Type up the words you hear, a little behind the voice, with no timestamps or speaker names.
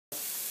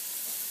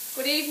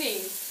Good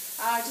evening.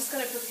 I'm just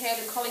going to prepare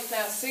the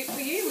cauliflower soup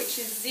for you,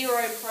 which is 0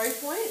 pro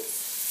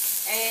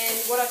points. And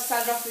what I've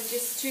started off with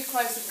just 2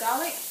 cloves of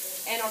garlic,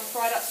 and I've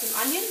fried up some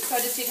onions. So I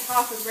just did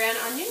half a brown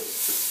onion.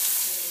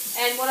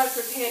 And what I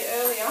prepared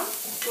earlier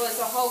was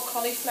a whole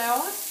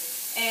cauliflower,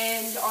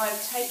 and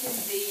I've taken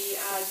the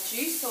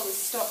juice or the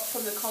stock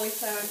from the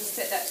cauliflower and just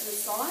set that to the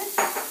side.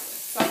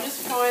 So I'm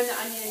just frying the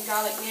onion and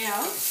garlic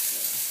now.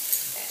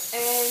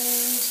 And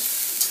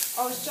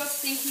I was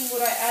just thinking, would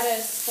I add a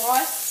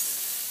spice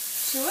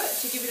to it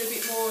to give it a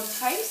bit more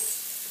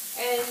taste,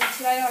 and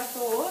today I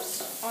thought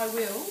I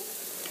will.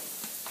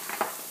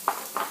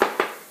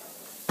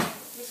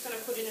 I'm just going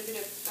to put in a bit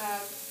of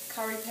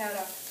curry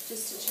powder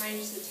just to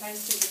change the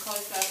taste of the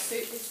cauliflower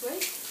soup this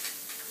week.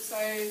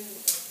 So I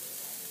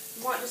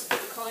might just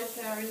put the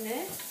cauliflower in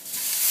there,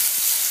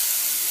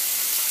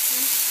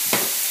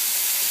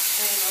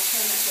 and I'll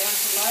turn that down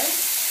to low,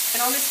 and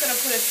I'm just going to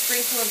put a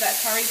sprinkle of that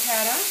curry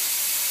powder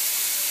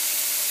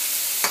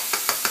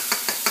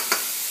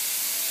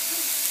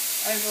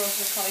over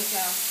the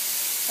cauliflower.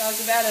 So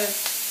it's about I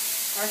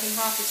reckon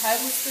half a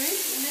tablespoon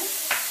in there.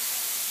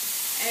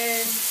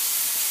 And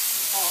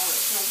oh,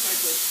 it smells so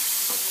good.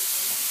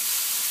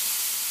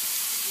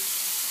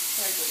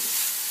 So good.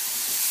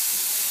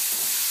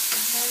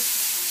 Okay.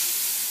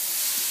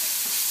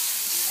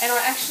 And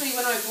I actually,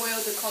 when I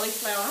boiled the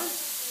cauliflower,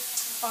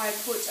 I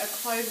put a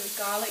clove of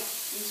garlic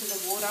into the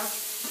water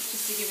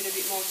just to give it a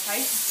bit more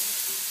taste.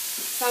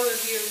 Some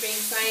of you have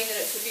been saying that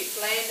it's a bit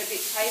bland, a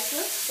bit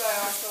tasteless, so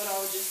I thought I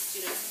would just,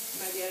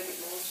 maybe add a bit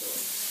more to it.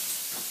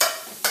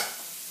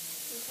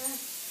 Okay.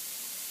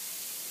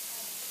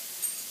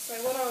 So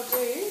what I'll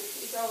do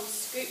is I'll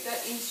scoop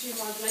that into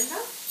my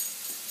blender.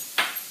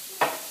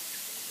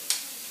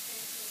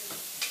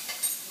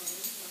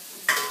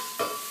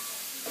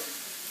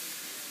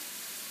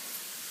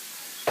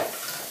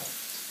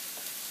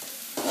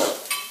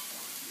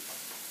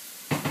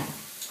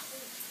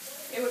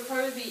 It would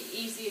probably be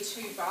easier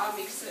to bar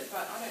mix it,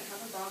 but I don't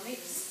have a bar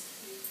mix.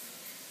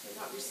 It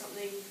might be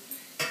something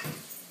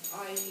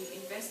I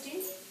invest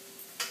in.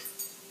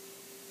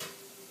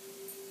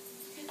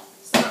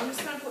 So I'm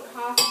just going to put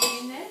half of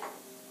it in there,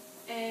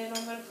 and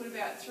I'm going to put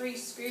about 3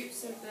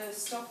 scoops of the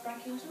stock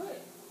back into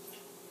it.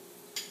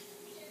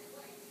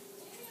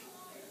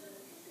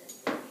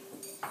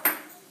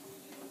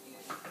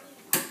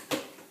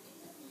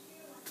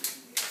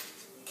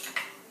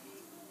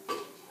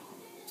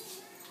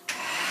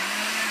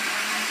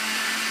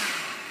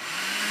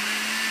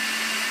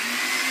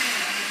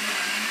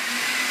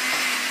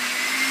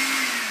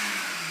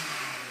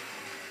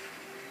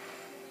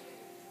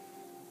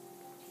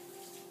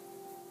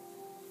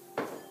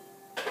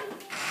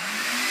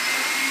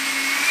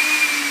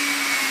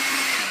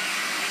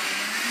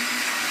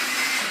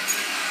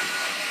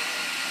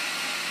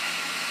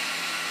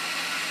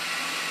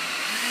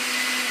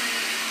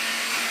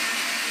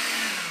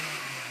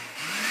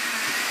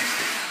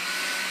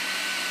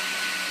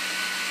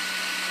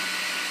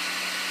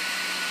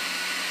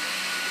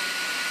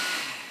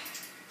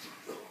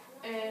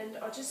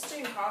 I'll just do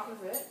half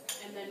of it,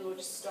 and then we'll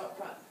just stop.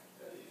 But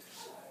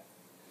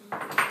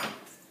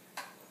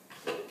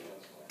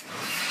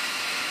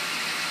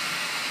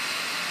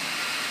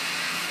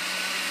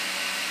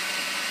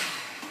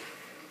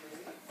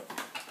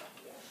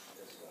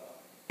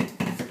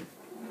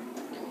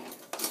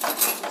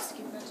just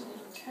give that a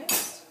little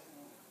taste.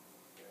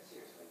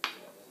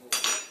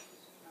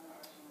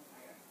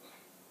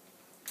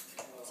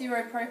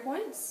 Zero pro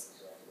points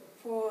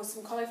for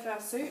some cauliflower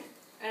soup.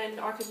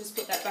 And I could just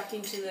put that back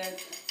into the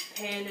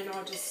pan, and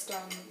I'll just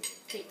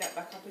heat that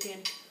back up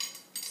again.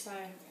 So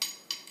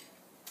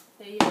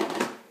there you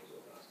go.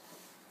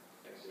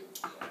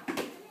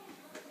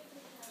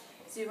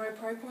 0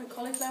 pro point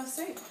cauliflower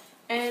soup.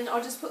 And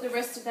I'll just put the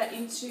rest of that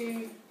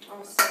into,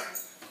 I'll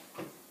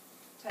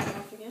take it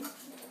off again,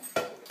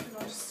 and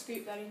I'll just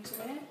scoop that into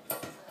there.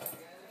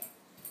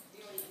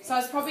 So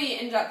it's probably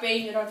ended up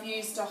being that I've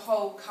used a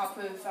whole cup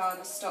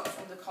of stock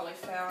from the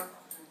cauliflower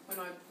when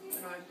I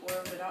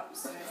boiled it up.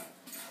 So let's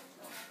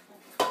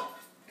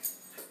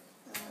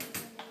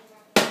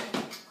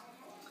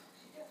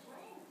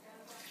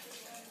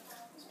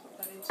put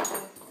that into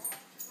there.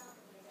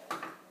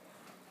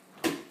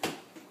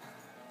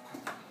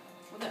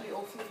 Wouldn't that be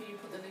awful if you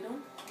put the lid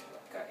on?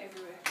 Go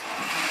everywhere.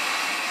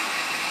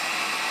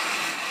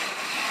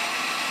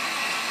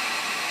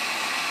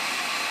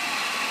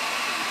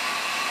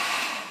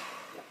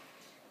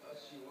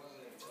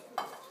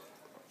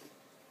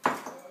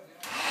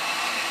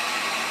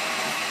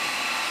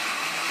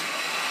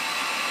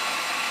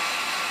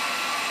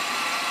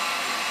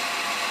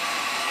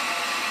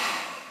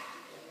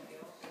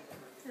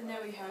 And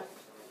there we have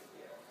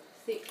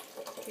thick,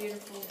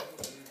 beautiful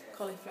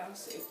cauliflower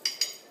soup.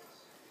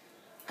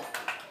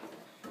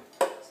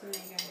 So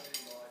there you go.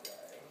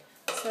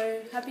 So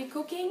happy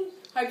cooking.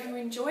 Hope you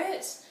enjoy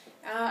it.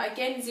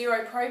 Again,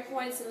 0 pro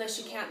points unless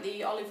you count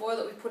the olive oil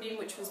that we put in,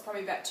 which was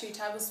probably about 2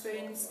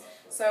 tablespoons.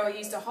 So I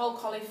used a whole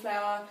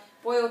cauliflower,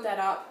 boiled that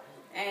up,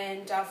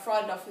 and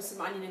fried it off with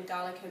some onion and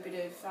garlic and a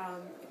bit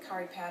of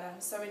curry powder.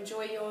 So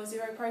enjoy your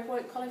 0 Pro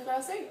Point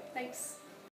cauliflower soup. Thanks.